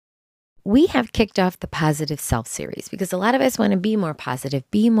We have kicked off the Positive Self series because a lot of us want to be more positive,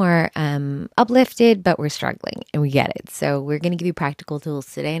 be more uplifted, but we're struggling and we get it. So we're going to give you practical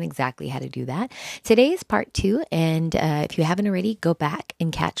tools today on exactly how to do that. Today is part 2. And if you haven't already, go back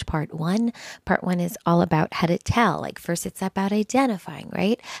and catch part 1. Part 1 is all about how to tell. Like first it's about identifying,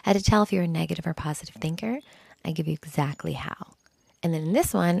 right? How to tell if you're a negative or positive thinker. I give you exactly how. And then in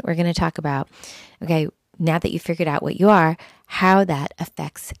this one, we're going to talk about, okay, now that you figured out what you are, how that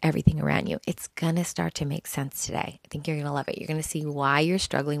affects everything around you. It's going to start to make sense today. I think you're going to love it. You're going to see why you're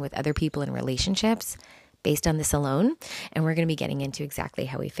struggling with other people in relationships based on this alone. And we're going to be getting into exactly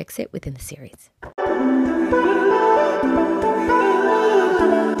how we fix it within the series.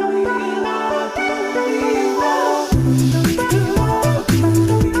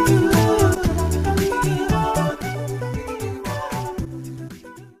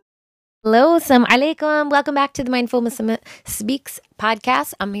 Hello, assalamu alaikum. Welcome back to the Mindful Muslim Speaks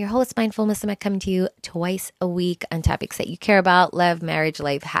podcast. I'm your host, Mindful Muslim, coming to you twice a week on topics that you care about: love, marriage,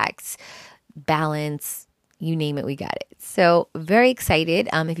 life hacks, balance, you name it, we got it. So very excited.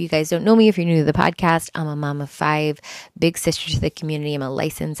 If you guys don't know me, if you're new to the podcast, I'm a mom of 5, big sister to the community. I'm a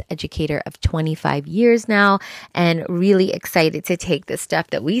licensed educator of 25 years now, and really excited to take the stuff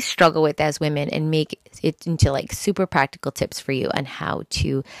that we struggle with as women and make it into like super practical tips for you on how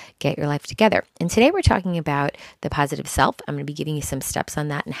to get your life together. And today we're talking about the positive self. I'm going to be giving you some steps on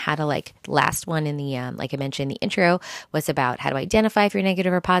that and how to last one in the, like I mentioned in the intro, was about how to identify if you're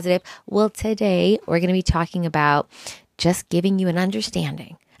negative or positive. Well, today we're going to be talking about just giving you an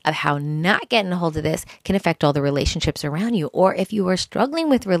understanding of how not getting a hold of this can affect all the relationships around you. Or if you are struggling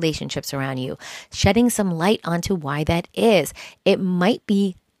with relationships around you, shedding some light onto why that is. It might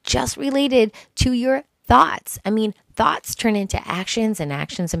be just related to your thoughts. I mean, thoughts turn into actions, and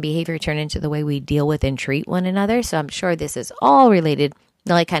actions and behavior turn into the way we deal with and treat one another. So I'm sure this is all related.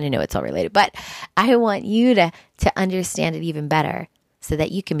 Well, I kind of know it's all related, but I want you to understand it even better so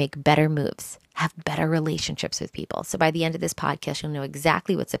that you can make better moves, have better relationships with people. So by the end of this podcast, you'll know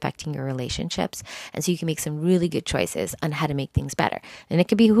exactly what's affecting your relationships. And so you can make some really good choices on how to make things better. And it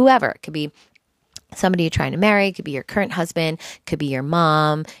could be whoever. It could be somebody you're trying to marry, it could be your current husband, could be your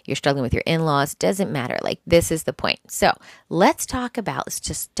mom, you're struggling with your in-laws, doesn't matter. Like, this is the point. So let's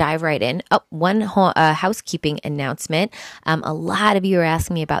just dive right in. Oh, one housekeeping announcement. A lot of you are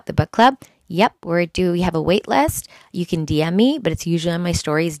asking me about the book club. Yep, we have a wait list. You can DM me, but it's usually on my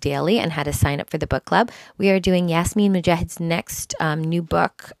stories daily on how to sign up for the book club. We are doing Yasmin Mojahid's next new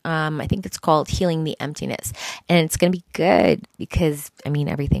book. I think it's called Healing the Emptiness. And it's going to be good because,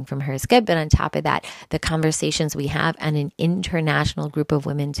 everything from her is good. But on top of that, the conversations we have and an international group of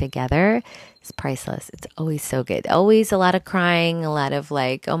women together is priceless. It's always so good. Always a lot of crying, a lot of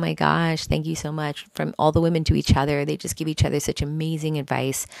oh my gosh, thank you so much, from all the women to each other. They just give each other such amazing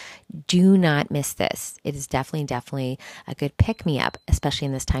advice. Do not miss this. It is definitely a good pick-me-up, especially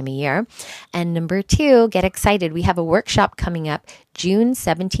in this time of year. And number 2, get excited. We have a workshop coming up June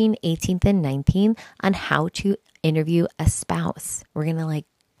 17th, 18th, and 19th on how to interview a spouse. We're going to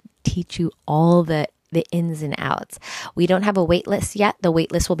teach you all the ins and outs. We don't have a wait list yet. The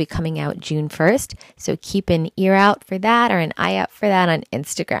wait list will be coming out June 1st. So keep an ear out for that or an eye out for that on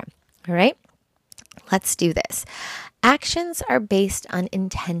Instagram. All right, let's do this. Actions are based on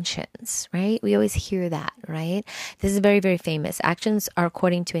intentions, right? We always hear that, right? This is very, very famous. Actions are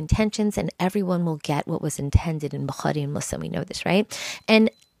according to intentions, and everyone will get what was intended in Bukhari and Muslim. We know this, right? And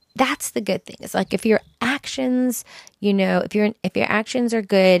that's the good thing. It's if your actions, if your actions are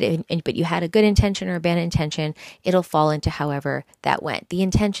good, but you had a good intention or a bad intention, it'll fall into however that went. The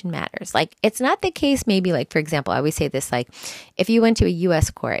intention matters. It's not the case. Maybe for example, I always say this, if you went to a U.S.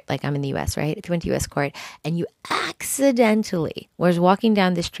 court, I'm in the U.S., right? If you went to U.S. court and you accidentally was walking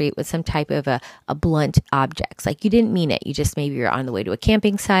down the street with some type of a blunt object, you didn't mean it. You just, maybe you're on the way to a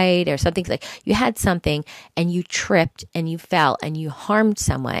camping site or something, you had something and you tripped and you fell and you harmed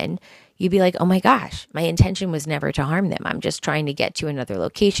someone. You'd be oh my gosh, my intention was never to harm them. I'm just trying to get to another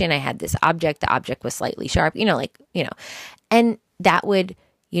location. I had this object. The object was slightly sharp, and that would,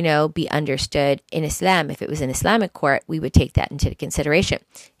 be understood in Islam. If it was an Islamic court, we would take that into consideration.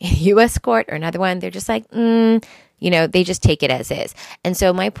 In U.S. court or another one, they're just they just take it as is. And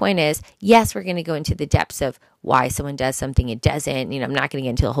so my point is, yes, we're going to go into the depths of why someone does something it doesn't. I'm not going to get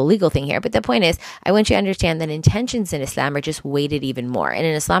into a whole legal thing here, but the point is, I want you to understand that intentions in Islam are just weighted even more. In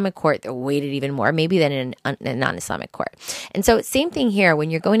an Islamic court, they're weighted even more, maybe than in a non-Islamic court. And so same thing here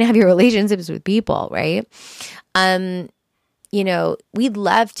when you're going to have your relationships with people, right? We'd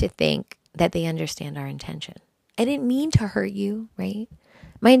love to think that they understand our intention. I didn't mean to hurt you, right?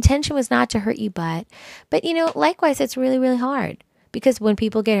 My intention was not to hurt you, but likewise, it's really, really hard Because when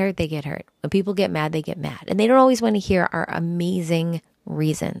people get hurt, they get hurt. When people get mad, they get mad. And they don't always want to hear our amazing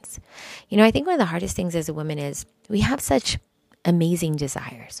reasons. I think one of the hardest things as a woman is we have such amazing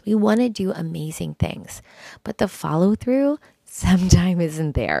desires. We want to do amazing things, but the follow through sometimes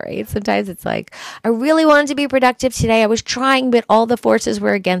isn't there, right? Sometimes it's like, I really wanted to be productive today. I was trying, but all the forces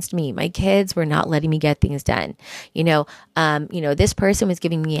were against me. My kids were not letting me get things done. This person was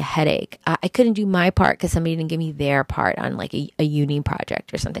giving me a headache. I couldn't do my part because somebody didn't give me their part on like a uni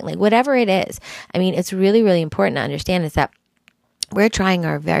project or something, like whatever it is. I mean, it's really, really important to understand is that we're trying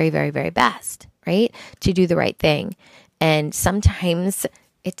our very, very, very best, right? To do the right thing. And sometimes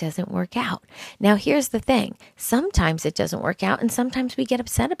it doesn't work out. Now, here's the thing. Sometimes it doesn't work out and sometimes we get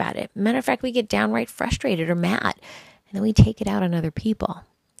upset about it. Matter of fact, we get downright frustrated or mad and then we take it out on other people,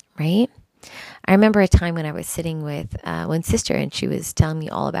 right? I remember a time when I was sitting with one sister and she was telling me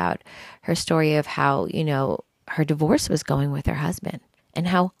all about her story of how, her divorce was going with her husband and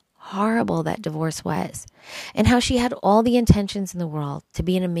how horrible that divorce was and how she had all the intentions in the world to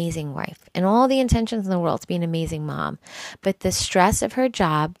be an amazing wife and all the intentions in the world to be an amazing mom. But the stress of her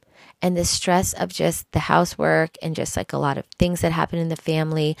job and the stress of just the housework and just like a lot of things that happen in the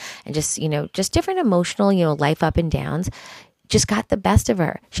family and just, just different emotional, life up and downs just got the best of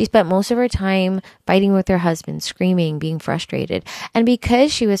her. She spent most of her time fighting with her husband, screaming, being frustrated. And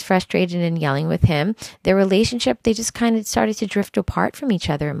because she was frustrated and yelling with him, their relationship, they just kind of started to drift apart from each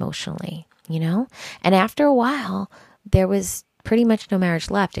other emotionally, And after a while, there was pretty much no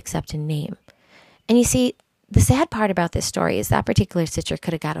marriage left except in name. And you see, the sad part about this story is that particular sister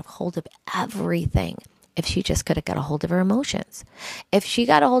could have got a hold of everything if she just could have got a hold of her emotions. If she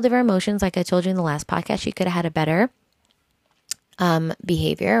got a hold of her emotions, like I told you in the last podcast, she could have had a better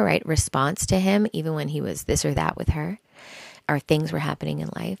behavior, right? Response to him, even when he was this or that with her, or things were happening in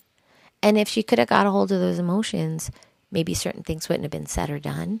life. And if she could have got a hold of those emotions, maybe certain things wouldn't have been said or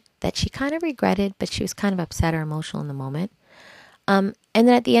done that she kind of regretted, but she was kind of upset or emotional in the moment. And then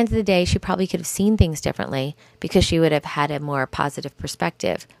at the end of the day, she probably could have seen things differently because she would have had a more positive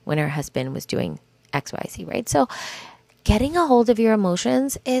perspective when her husband was doing X, Y, Z, right? So getting a hold of your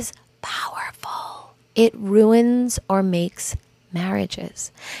emotions is powerful. It ruins or makes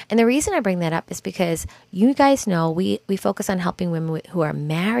marriages. And the reason I bring that up is because you guys know we focus on helping women who are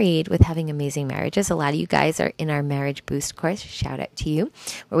married with having amazing marriages. A lot of you guys are in our Marriage Boost course, shout out to you,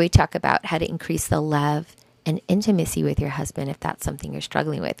 where we talk about how to increase the love and intimacy with your husband if that's something you're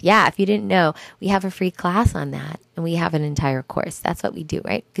struggling with. Yeah, if you didn't know, we have a free class on that and we have an entire course. That's what we do,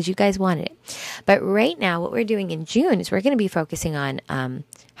 right? Because you guys wanted it. But right now, what we're doing in June is we're going to be focusing on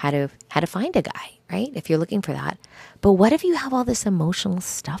how to find a guy, right? If you're looking for that. But what if you have all this emotional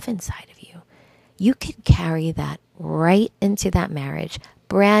stuff inside of you? You could carry that right into that marriage,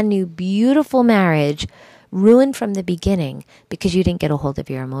 brand new, beautiful marriage, ruined from the beginning because you didn't get a hold of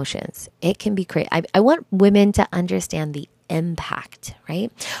your emotions. It can be crazy. I want women to understand the impact,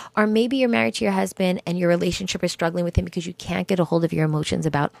 right? Or maybe you're married to your husband and your relationship is struggling with him because you can't get a hold of your emotions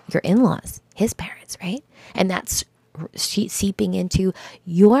about your in-laws, his parents, right? And that's seeping into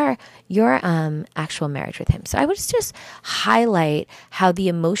your actual marriage with him. So I would just highlight how the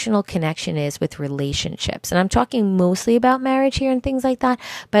emotional connection is with relationships. And I'm talking mostly about marriage here and things like that.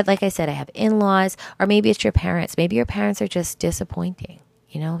 But like I said, I have in-laws, or maybe it's your parents. Maybe your parents are just disappointing.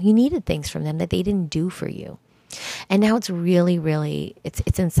 You needed things from them that they didn't do for you. And now it's really, really,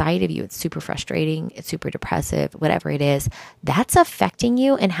 it's inside of you. It's super frustrating. It's super depressive, whatever it is. That's affecting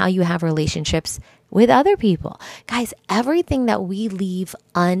you and how you have relationships with other people. Guys, everything that we leave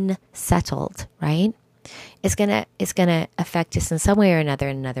unsettled, right, is gonna affect us in some way or another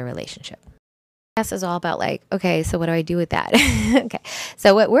in another relationship. This is all about like, okay, so what do I do with that? Okay,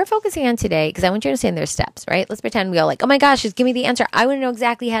 so what we're focusing on today, because I want you to understand there's steps, right? Let's pretend we all like, oh my gosh, just give me the answer. I want to know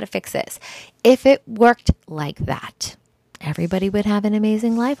exactly how to fix this. If it worked like that, everybody would have an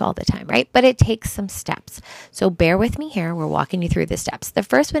amazing life all the time, right? But it takes some steps. So bear with me here. We're walking you through the steps. The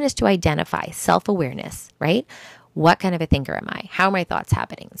first one is to identify self-awareness, right? What kind of a thinker am I? How are my thoughts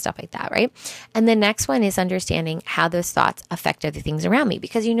happening? And stuff like that, right? And the next one is understanding how those thoughts affect other things around me.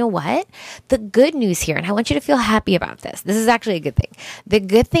 Because you know what? The good news here, and I want you to feel happy about this. This is actually a good thing. The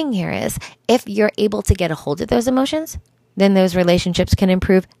good thing here is if you're able to get a hold of those emotions, then those relationships can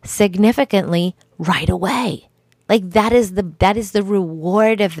improve significantly right away. Like that is the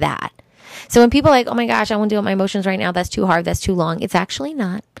reward of that. So when people are like, oh my gosh, I want to deal with my emotions right now. That's too hard. That's too long. It's actually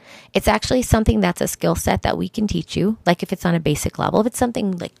not. It's actually something that's a skill set that we can teach you. Like if it's on a basic level, if it's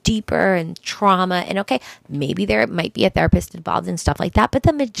something like deeper and trauma and okay, maybe there might be a therapist involved and stuff like that. But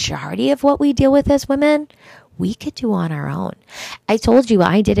the majority of what we deal with as women, we could do on our own. I told you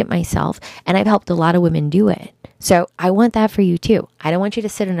I did it myself, and I've helped a lot of women do it. So I want that for you too. I don't want you to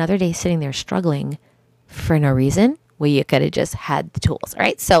sit another day sitting there struggling for no reason. Well, you could have just had the tools. All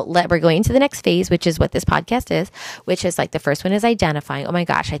right. So we're going to the next phase, which is what this podcast is, which is like the first one is identifying. Oh my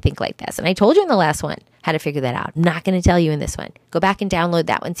gosh, I think like this. And I told you in the last one how to figure that out. I'm not going to tell you in this one. Go back and download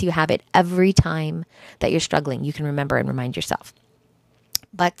that one so you have it every time that you're struggling. You can remember and remind yourself.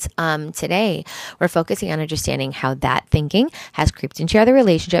 But today we're focusing on understanding how that thinking has creeped into your other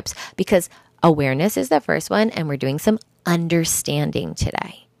relationships, because awareness is the first one, and we're doing some understanding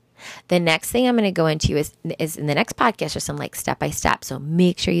today. The next thing I'm going to go into is in the next podcast, or some like step by step. So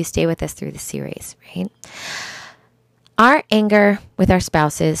make sure you stay with us through the series, right? Our anger with our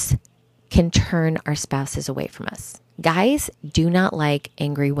spouses can turn our spouses away from us. Guys do not like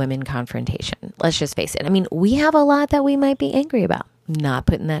angry women confrontation. Let's just face it. I mean, we have a lot that we might be angry about. Not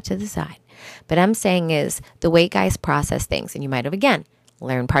putting that to the side. But I'm saying is the way guys process things, and you might have, again,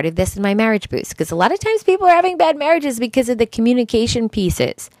 learn part of this in my marriage boost, because a lot of times people are having bad marriages because of the communication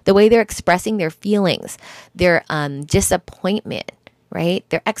pieces, the way they're expressing their feelings, their disappointment, right?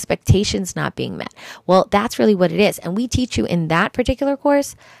 Their expectations not being met. Well, that's really what it is. And we teach you in that particular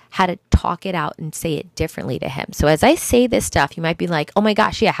course how to talk it out and say it differently to him. So as I say this stuff, you might be like, oh my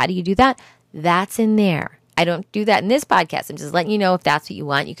gosh, yeah, how do you do that? That's in there. I don't do that in this podcast. I'm just letting you know if that's what you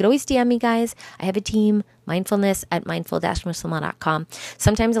want. You could always DM me, guys. I have a team, mindfulness@mindful-muslim.com.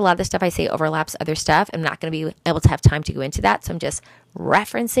 Sometimes a lot of the stuff I say overlaps other stuff. I'm not going to be able to have time to go into that. So I'm just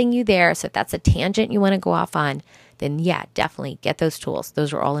referencing you there. So if that's a tangent you want to go off on, then yeah, definitely get those tools.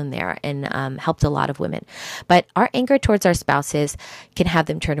 Those are all in there, and helped a lot of women. But our anger towards our spouses can have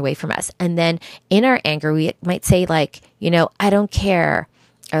them turn away from us. And then in our anger, we might say like, I don't care.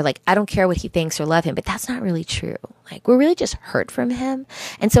 Or like, I don't care what he thinks or love him, but that's not really true. Like, we're really just hurt from him.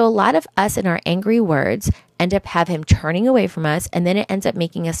 And so a lot of us in our angry words end up have him turning away from us. And then it ends up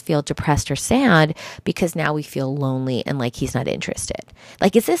making us feel depressed or sad, because now we feel lonely and like he's not interested.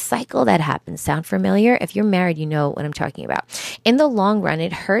 Like, it's this cycle that happens. Sound familiar? If you're married, you know what I'm talking about. In the long run,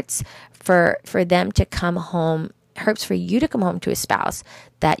 it hurts for them to come home. Hurts for you to come home to a spouse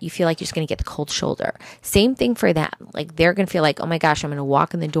that you feel like you're just going to get the cold shoulder. Same thing for them. Like, they're going to feel like, oh my gosh, I'm going to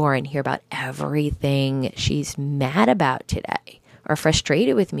walk in the door and hear about everything she's mad about today or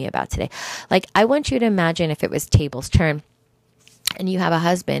frustrated with me about today. Like, I want you to imagine if it was tables turn and you have a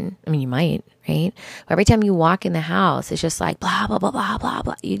husband. I mean, you might, right? Every time you walk in the house, it's just like blah, blah, blah, blah, blah,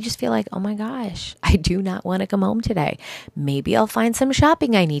 blah. You just feel like, oh my gosh, I do not want to come home today. Maybe I'll find some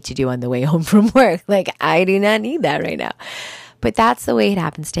shopping I need to do on the way home from work. Like, I do not need that right now. But that's the way it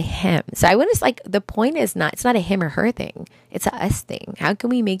happens to him. So I want to like, the point is not, it's not a him or her thing. It's a us thing. How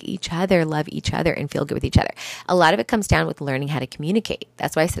can we make each other love each other and feel good with each other? A lot of it comes down with learning how to communicate.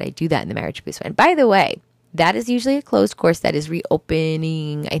 That's why I said I do that in the Marriage Boost. And by the way, that is usually a closed course that is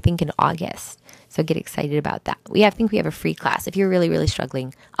reopening, I think, in August. So get excited about that. I think we have a free class. If you're really, really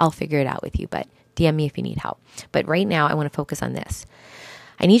struggling, I'll figure it out with you, but DM me if you need help. But right now, I want to focus on this.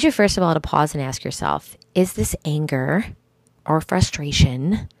 I need you, first of all, to pause and ask yourself, is this anger or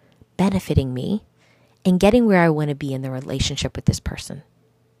frustration benefiting me and getting where I want to be in the relationship with this person?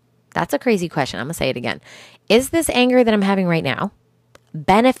 That's a crazy question. I'm going to say it again. Is this anger that I'm having right now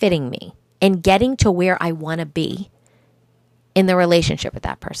benefiting me and getting to where I want to be in the relationship with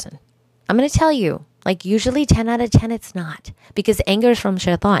that person? I'm going to tell you, like, usually 10 out of 10, it's not, because anger is from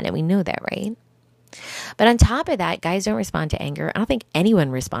shaitan, and we know that, right? But on top of that, guys don't respond to anger. I don't think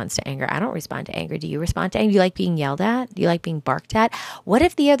anyone responds to anger. I don't respond to anger. Do you respond to anger? Do you like being yelled at? Do you like being barked at? What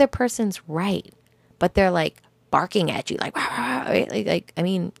if the other person's right, but they're like barking at you, like, like, I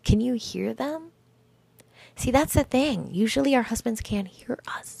mean, can you hear them? See, that's the thing. Usually our husbands can't hear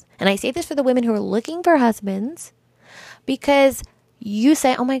us. And I say this for the women who are looking for husbands, because you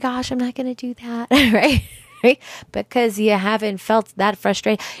say, oh my gosh, I'm not going to do that, right? Right? Because you haven't felt that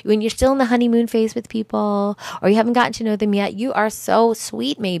frustrated. When you're still in the honeymoon phase with people, or you haven't gotten to know them yet, you are so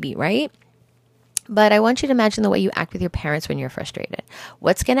sweet maybe, right? But I want you to imagine the way you act with your parents when you're frustrated.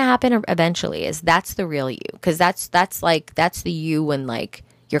 What's going to happen eventually is that's the real you, because that's the you when like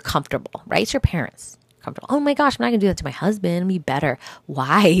you're comfortable, right? It's your parents. Comfortable. Oh my gosh, I'm not going to do that to my husband. Be better.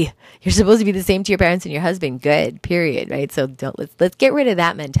 Why? You're supposed to be the same to your parents and your husband. Good. Period. Right? So let's get rid of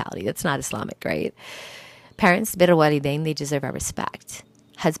that mentality. That's not Islamic, right? Parents, bir walidain, they deserve our respect.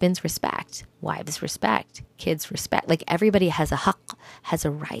 Husbands, respect. Wives, respect. Kids, respect. Like, everybody has a haqq, has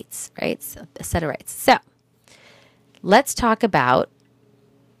a rights, right? So, a set of rights. So let's talk about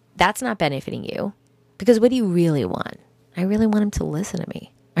that's not benefiting you, because what do you really want? I really want him to listen to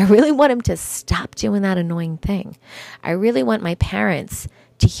me. I really want him to stop doing that annoying thing. I really want my parents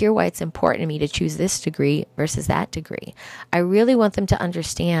to hear why it's important to me to choose this degree versus that degree. I really want them to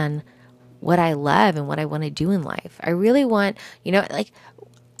understand what I love and what I want to do in life. I really want, like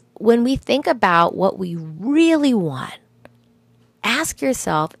when we think about what we really want, ask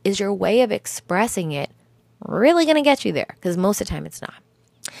yourself, is your way of expressing it really going to get you there? Because most of the time it's not.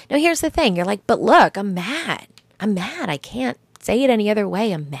 Now, here's the thing. You're like, but look, I'm mad. I can't say it any other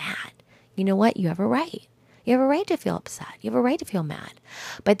way. I'm mad. You know what? You have a right. You have a right to feel upset. You have a right to feel mad.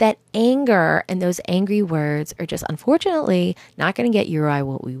 But that anger and those angry words are just unfortunately not going to get you or I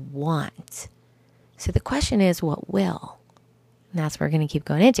what we want. So the question is, what will? And that's what we're going to keep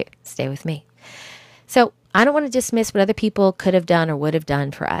going into. Stay with me. So I don't want to dismiss what other people could have done or would have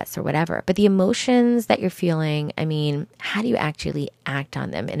done for us or whatever. But the emotions that you're feeling, how do you actually act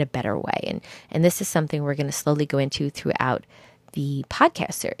on them in a better way? And this is something we're going to slowly go into throughout the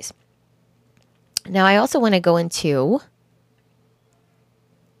podcast series. Now, I also want to go into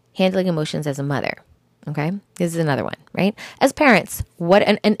handling emotions as a mother. Okay. This is another one, right? As parents,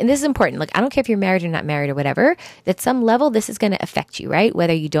 and this is important. Like, I don't care if you're married or not married or whatever, at some level, this is going to affect you, right?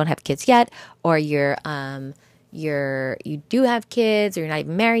 Whether you don't have kids yet or you do have kids or you're not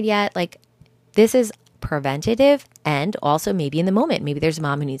even married yet. Like, this is preventative and also maybe in the moment. Maybe there's a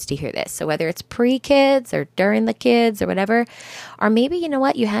mom who needs to hear this. So whether it's pre-kids or during the kids or whatever, or maybe, you know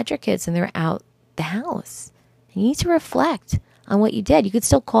what, you had your kids and they're out the house. You need to reflect on what you did. You could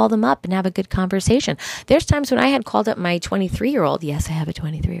still call them up and have a good conversation. There's times when I had called up my 23-year-old. Yes, I have a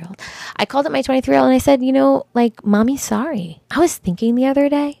 23-year-old. I called up my 23-year-old and I said, Mommy's sorry. I was thinking the other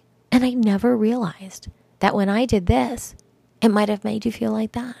day and I never realized that when I did this, it might have made you feel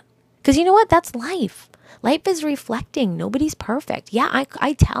like that. Because you know what? That's life. Life is reflecting. Nobody's perfect. Yeah,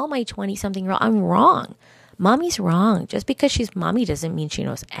 I tell my 20-something-year-old I'm wrong. Mommy's wrong. Just because she's mommy doesn't mean she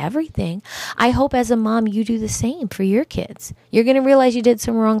knows everything. I hope as a mom, you do the same for your kids. You're going to realize you did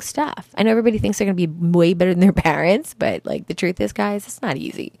some wrong stuff. I know everybody thinks they're going to be way better than their parents, but like the truth is, guys, it's not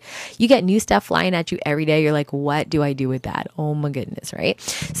easy. You get new stuff flying at you every day. You're like, what do I do with that? Oh my goodness, right?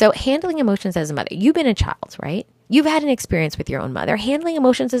 So handling emotions as a mother, you've been a child, right? You've had an experience with your own mother. Handling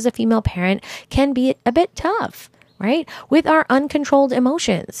emotions as a female parent can be a bit tough, right? With our uncontrolled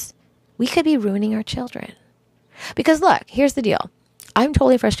emotions, we could be ruining our children. Because look, here's the deal. I'm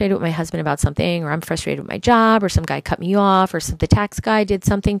totally frustrated with my husband about something, or I'm frustrated with my job, or some guy cut me off, or the tax guy did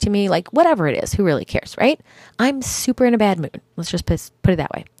something to me, like whatever it is, who really cares, right? I'm super in a bad mood. Let's just put it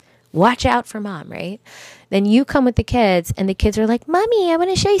that way. Watch out for mom, right? Then you come with the kids and the kids are like, Mommy, I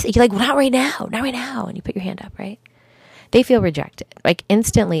want to show you something. You're like, well, not right now. And you put your hand up, right? They feel rejected. Like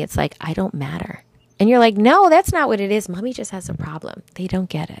instantly it's like, I don't matter. And you're like, no, that's not what it is. Mommy just has a problem. They don't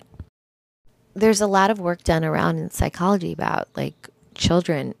get it. There's a lot of work done around in psychology about like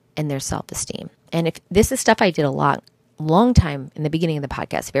children and their self-esteem. And if this is stuff I did long time in the beginning of the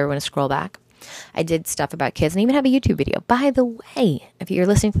podcast, if you ever want to scroll back, I did stuff about kids and even have a YouTube video. By the way, if you're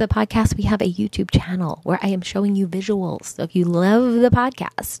listening to the podcast, we have a YouTube channel where I am showing you visuals. So if you love the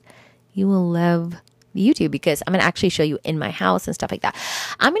podcast, you will love YouTube because I'm going to actually show you in my house and stuff like that.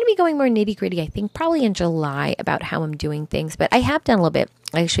 I'm going to be going more nitty gritty, I think probably in July about how I'm doing things, but I have done a little bit.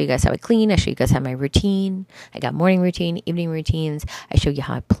 I show you guys how I clean. I show you guys how my routine. I got morning routine, evening routines. I show you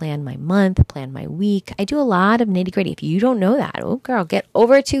how I plan my month, plan my week. I do a lot of nitty gritty. If you don't know that, oh girl, get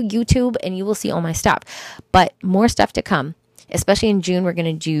over to YouTube and you will see all my stuff, but more stuff to come, especially in June. We're going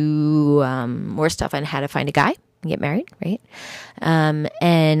to do more stuff on how to find a guy and get married, right?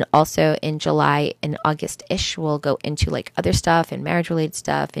 And also in July and August-ish, we'll go into like other stuff and marriage-related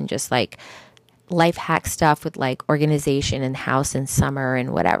stuff and just like life hack stuff with like organization and house and summer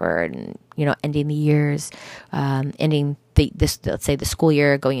and whatever, and ending the years, ending let's say the school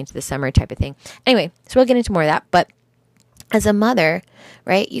year, going into the summer type of thing. Anyway, so we'll get into more of that, but as a mother,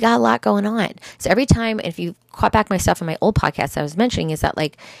 right, you got a lot going on. So every time, if you caught back my stuff in my old podcast I was mentioning, is that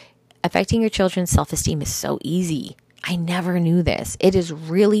like affecting your children's self-esteem is so easy. I never knew this. It is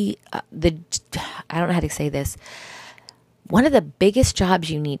really I don't know how to say this. One of the biggest jobs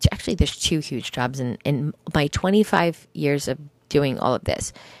you need to, actually there's two huge jobs in my 25 years of doing all of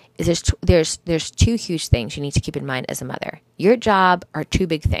this, is there's two huge things you need to keep in mind as a mother. Your job are two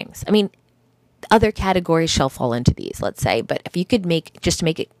big things. I mean, other categories shall fall into these, let's say, but if you could just to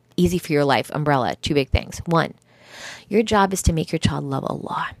make it easy for your life, umbrella, two big things. One, your job is to make your child love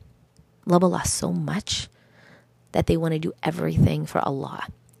Allah. Love Allah so much that they want to do everything for Allah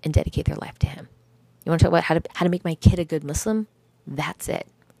and dedicate their life to Him. You want to talk about how to make my kid a good Muslim? That's it.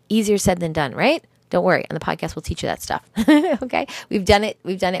 Easier said than done, right? Don't worry. On the podcast, we'll teach you that stuff. Okay? We've done it.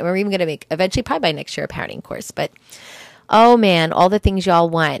 We're even going to make, eventually, probably by next year, a parenting course. But Oh man, all the things y'all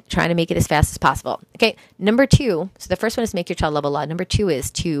want, trying to make it as fast as possible. Okay, number 2. So the first one is make your child love Allah. Number 2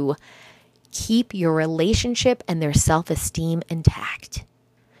 is to keep your relationship and their self-esteem intact.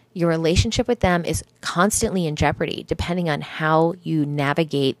 Your relationship with them is constantly in jeopardy depending on how you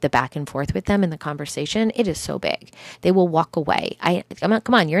navigate the back and forth with them in the conversation. It is so big. They will walk away.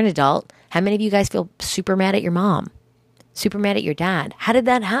 Come on, you're an adult. How many of you guys feel super mad at your mom? Super mad at your dad? How did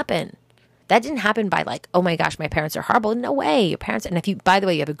that happen? That didn't happen by like, oh my gosh, my parents are horrible. No way. Your parents, and if you, by the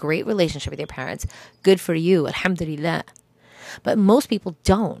way, you have a great relationship with your parents, good for you. Alhamdulillah. But most people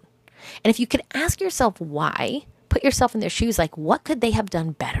don't. And if you could ask yourself why, put yourself in their shoes, like what could they have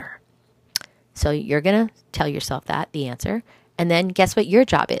done better? So you're going to tell yourself the answer. And then guess what your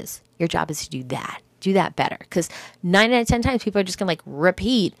job is? Your job is to do that better. Because 9 out of 10 times people are just going to like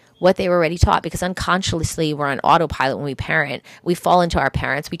repeat what they were already taught, because unconsciously we're on autopilot when we parent. We fall into our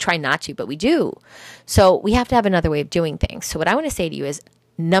parents. We try not to, but we do. So we have to have another way of doing things. So what I want to say to you is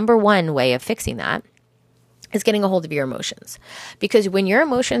number 1 way of fixing that is getting a hold of your emotions. Because when your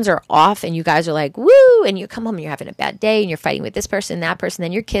emotions are off and you guys are like, woo, and you come home and you're having a bad day and you're fighting with this person, that person,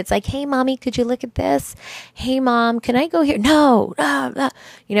 then your kid's like, hey, mommy, could you look at this? Hey, mom, can I go here? No.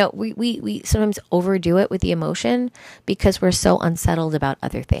 You know, we sometimes overdo it with the emotion because we're so unsettled about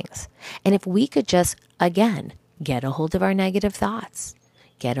other things. And if we could just, again, get a hold of our negative thoughts,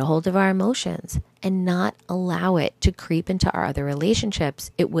 get a hold of our emotions, and not allow it to creep into our other relationships,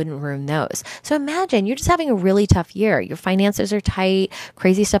 it wouldn't ruin those. So imagine you're just having a really tough year. Your finances are tight,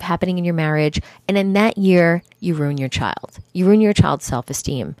 crazy stuff happening in your marriage. And in that year, you ruin your child. You ruin your child's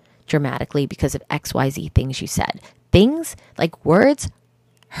self-esteem dramatically because of XYZ things you said. Things like words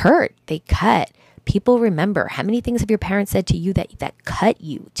hurt, they cut. People remember. How many things have your parents said to you that cut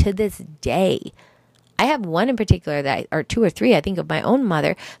you to this day? I have one in particular or 2 or 3, I think, of my own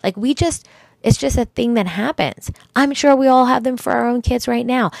mother. Like it's just a thing that happens. I'm sure we all have them for our own kids right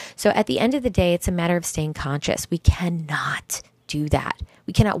now. So at the end of the day, it's a matter of staying conscious. We cannot do that.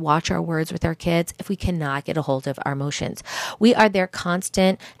 We cannot watch our words with our kids if we cannot get a hold of our emotions. We are their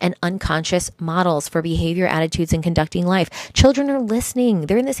constant and unconscious models for behavior, attitudes, and conducting life. Children are listening.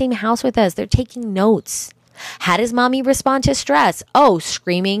 They're in the same house with us. They're taking notes. How does mommy respond to stress? Oh,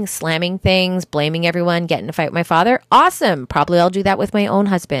 screaming, slamming things, blaming everyone, getting in a fight with my father. Awesome. Probably I'll do that with my own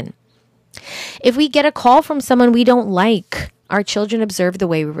husband. If we get a call from someone we don't like, our children observe the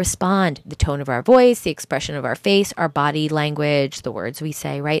way we respond, the tone of our voice, the expression of our face, our body language, the words we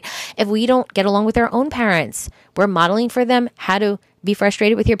say, right? If we don't get along with our own parents, we're modeling for them how to be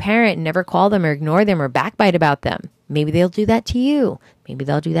frustrated with your parent and never call them or ignore them or backbite about them. Maybe they'll do that to you. Maybe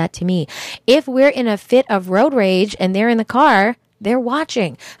they'll do that to me. If we're in a fit of road rage and they're in the car, they're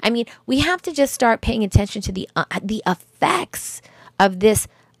watching. I mean, we have to just start paying attention to the effects of this,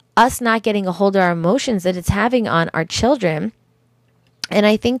 us not getting a hold of our emotions that it's having on our children. And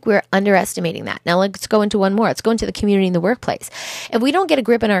I think we're underestimating that. Now let's go into one more. Let's go into the community and the workplace. If we don't get a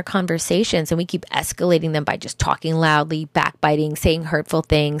grip in our conversations and we keep escalating them by just talking loudly, backbiting, saying hurtful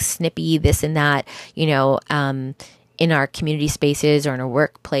things, snippy, this and that, in our community spaces or in our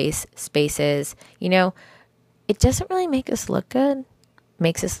workplace spaces, it doesn't really make us look good.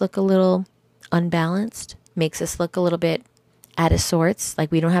 Makes us look a little unbalanced, makes us look a little bit out of sorts,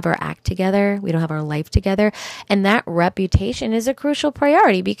 like we don't have our act together, we don't have our life together. And that reputation is a crucial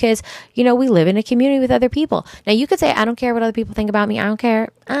priority because, we live in a community with other people. Now you could say, I don't care what other people think about me. I don't care.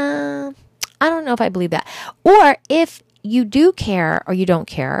 I don't know if I believe that. Or if you do care or you don't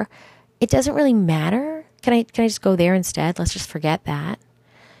care, it doesn't really matter. Can I just go there instead? Let's just forget that.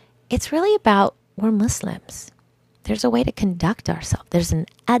 It's really about, we're Muslims. There's a way to conduct ourselves. There's an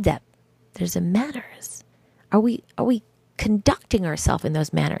adab. There's a manners. Are we conducting ourselves in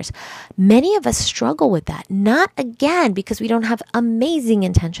those manners? Many of us struggle with that. Not again because we don't have amazing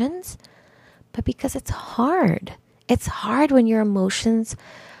intentions, but because it's hard. It's hard when your emotions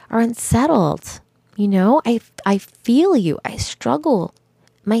are unsettled. I feel you. I struggle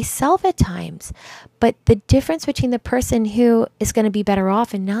myself at times. But the difference between the person who is going to be better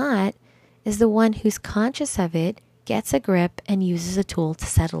off and not is the one who's conscious of it, gets a grip, and uses a tool to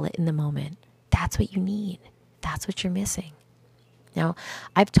settle it in the moment. That's what you need. That's what you're missing. Now,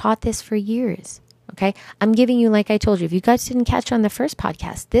 I've taught this for years, okay? I'm giving you, like I told you, if you guys didn't catch on the first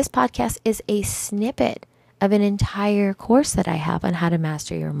podcast, this podcast is a snippet of an entire course that I have on how to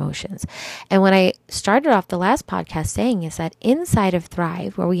master your emotions. And what I started off the last podcast saying is that inside of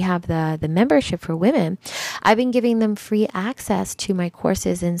Thrive, where we have the membership for women, I've been giving them free access to my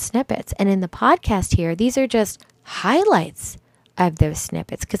courses in snippets. And in the podcast here, these are just highlights of those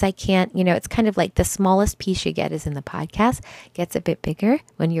snippets because I can't, it's kind of like the smallest piece you get is in the podcast, gets a bit bigger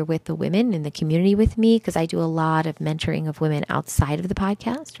when you're with the women in the community with me because I do a lot of mentoring of women outside of the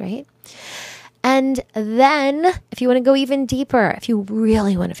podcast, right? And then if you want to go even deeper, if you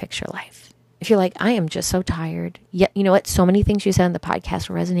really want to fix your life, if you're like, I am just so tired. Yet, you know what? So many things you said on the podcast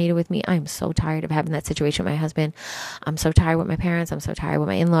resonated with me. I'm so tired of having that situation with my husband. I'm so tired with my parents. I'm so tired with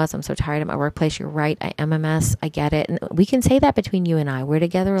my in-laws. I'm so tired at my workplace. You're right. I am a mess. I get it. And we can say that between you and I. We're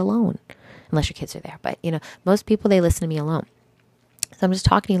together alone, unless your kids are there. But, most people, they listen to me alone. So I'm just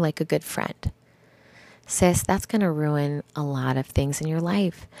talking to you like a good friend. Sis, that's going to ruin a lot of things in your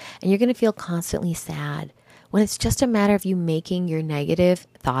life. And you're going to feel constantly sad when it's just a matter of you making your negative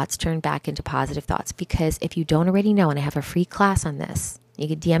thoughts turn back into positive thoughts. Because if you don't already know, and I have a free class on this, you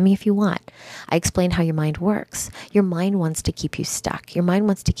can DM me if you want. I explain how your mind works. Your mind wants to keep you stuck. Your mind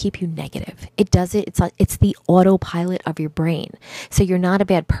wants to keep you negative. It does it. It's the autopilot of your brain. So you're not a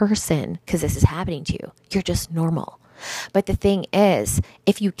bad person because this is happening to you. You're just normal. But the thing is,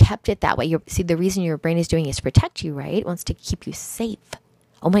 if you kept it that way, the reason your brain is doing it is to protect you, right? It wants to keep you safe.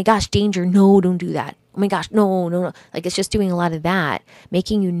 Oh my gosh, danger. No, don't do that. Oh my gosh, no. Like it's just doing a lot of that,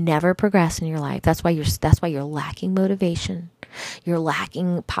 making you never progress in your life. That's why you're lacking motivation. You're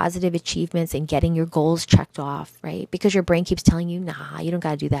lacking positive achievements and getting your goals checked off, right? Because your brain keeps telling you, nah, you don't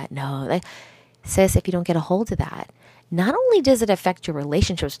got to do that. No, sis, if you don't get a hold of that, not only does it affect your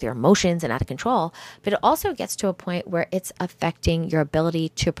relationships with your emotions and out of control, but it also gets to a point where it's affecting your ability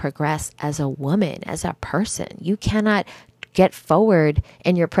to progress as a woman, as a person. You cannot get forward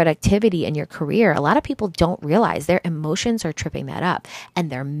in your productivity and your career. A lot of people don't realize their emotions are tripping that up, and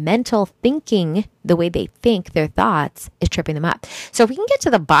their mental thinking, the way they think, their thoughts, is tripping them up. So if we can get to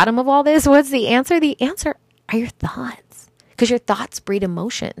the bottom of all this, what's the answer? The answer are your thoughts. Because your thoughts breed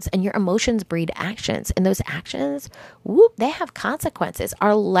emotions and your emotions breed actions. And those actions, they have consequences.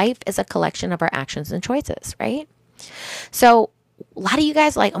 Our life is a collection of our actions and choices, right? So a lot of you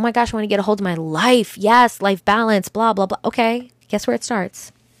guys are like, oh my gosh, I want to get a hold of my life. Yes, life balance, blah, blah, blah. Okay, guess where it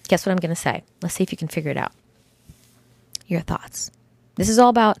starts? Guess what I'm going to say? Let's see if you can figure it out. Your thoughts. This is all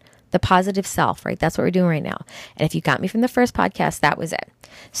about the positive self, right? That's what we're doing right now. And if you got me from the first podcast, that was it.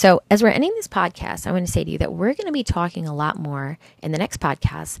 So as we're ending this podcast, I want to say to you that we're going to be talking a lot more in the next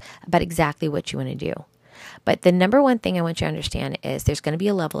podcast about exactly what you want to do. But the number one thing I want you to understand is there's going to be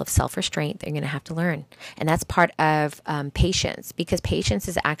a level of self-restraint that you're going to have to learn. And that's part of patience, because patience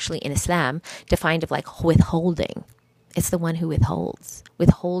is actually in Islam defined of like withholding. It's the one who withholds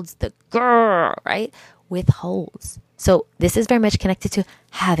the girl, right? Withholds. So this is very much connected to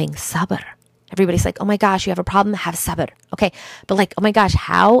having sabr. Everybody's like, oh my gosh, you have a problem? Have sabr. Okay. But like, oh my gosh,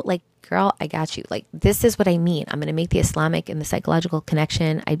 how? Like, girl, I got you. Like, this is what I mean. I'm going to make the Islamic and the psychological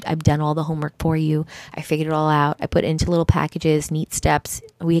connection. I've done all the homework for you. I figured it all out. I put it into little packages, neat steps.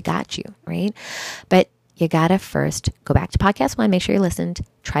 We got you, right? But you got to first go back to podcast 1, make sure you listened,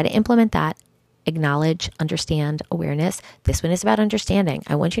 try to implement that, acknowledge, understand, awareness. This one is about understanding.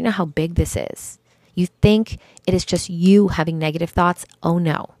 I want you to know how big this is. You think it is just you having negative thoughts? Oh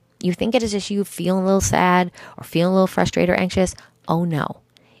no. You think it is just you feeling a little sad or feeling a little frustrated or anxious? Oh no.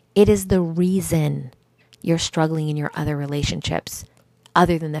 It is the reason you're struggling in your other relationships,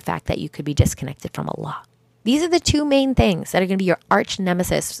 other than the fact that you could be disconnected from Allah. These are the two main things that are going to be your arch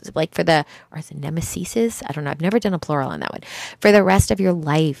nemesis, like or is it nemesis? I don't know. I've never done a plural on that one. For the rest of your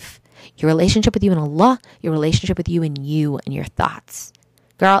life, your relationship with you and Allah, your relationship with you and your thoughts.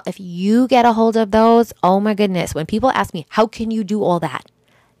 Girl, if you get a hold of those, oh my goodness. When people ask me, how can you do all that?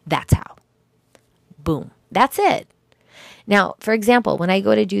 That's how. Boom. That's it. Now, for example, when I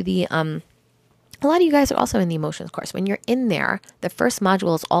go to do the, a lot of you guys are also in the emotions course. When you're in there, the first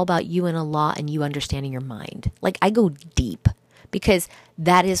module is all about you and Allah and you understanding your mind. Like I go deep because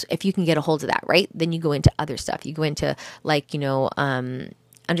that is, if you can get a hold of that, right? Then you go into other stuff. You go into like,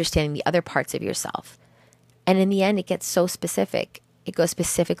 understanding the other parts of yourself. And in the end, it gets so specific. It goes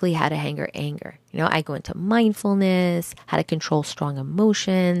specifically how to anger. I go into mindfulness, how to control strong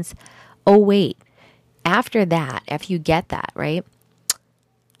emotions. Oh, wait. After that, after you get that, right,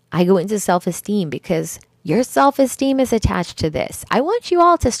 I go into self-esteem because your self-esteem is attached to this. I want you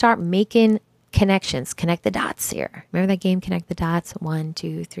all to start making connections, connect the dots here. Remember that game, Connect the Dots? 1,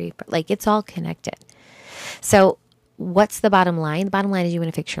 2, 3, like it's all connected. So what's the bottom line? The bottom line is you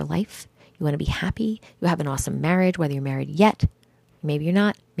want to fix your life. You want to be happy. You have an awesome marriage, whether you're married yet. Maybe you're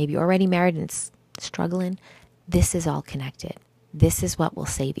not. Maybe you're already married and it's struggling. This is all connected. This is what will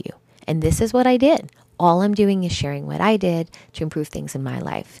save you. And this is what I did. All I'm doing is sharing what I did to improve things in my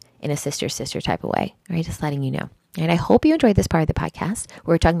life in a sister type of way. All right, just letting you know. And I hope you enjoyed this part of the podcast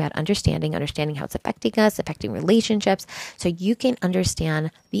where we're talking about understanding how it's affecting us, affecting relationships, so you can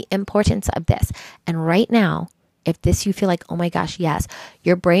understand the importance of this. And right now, if this you feel like, oh my gosh, yes,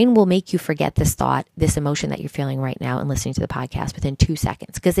 your brain will make you forget this thought, this emotion that you're feeling right now and listening to the podcast within 2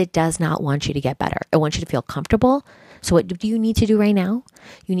 seconds, because it does not want you to get better. It wants you to feel comfortable. So what do you need to do right now?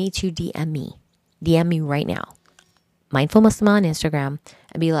 You need to DM me. DM me right now. Mindful Muslima on Instagram,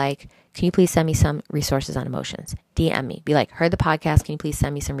 and be like, can you please send me some resources on emotions? DM me. Be like, heard the podcast. Can you please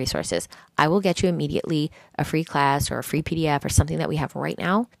send me some resources? I will get you immediately a free class or a free PDF or something that we have right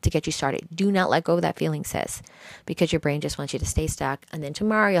now to get you started. Do not let go of that feeling, sis, because your brain just wants you to stay stuck. And then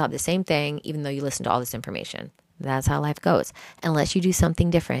tomorrow you'll have the same thing, even though you listen to all this information. That's how life goes. Unless you do something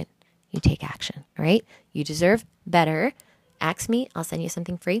different, you take action, all right? You deserve better. Ask me. I'll send you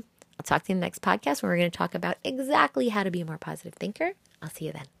something free. I'll talk to you in the next podcast where we're going to talk about exactly how to be a more positive thinker. I'll see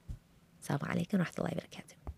you then. Assalamu alaikum wa rahmatullahi wa barakatuh.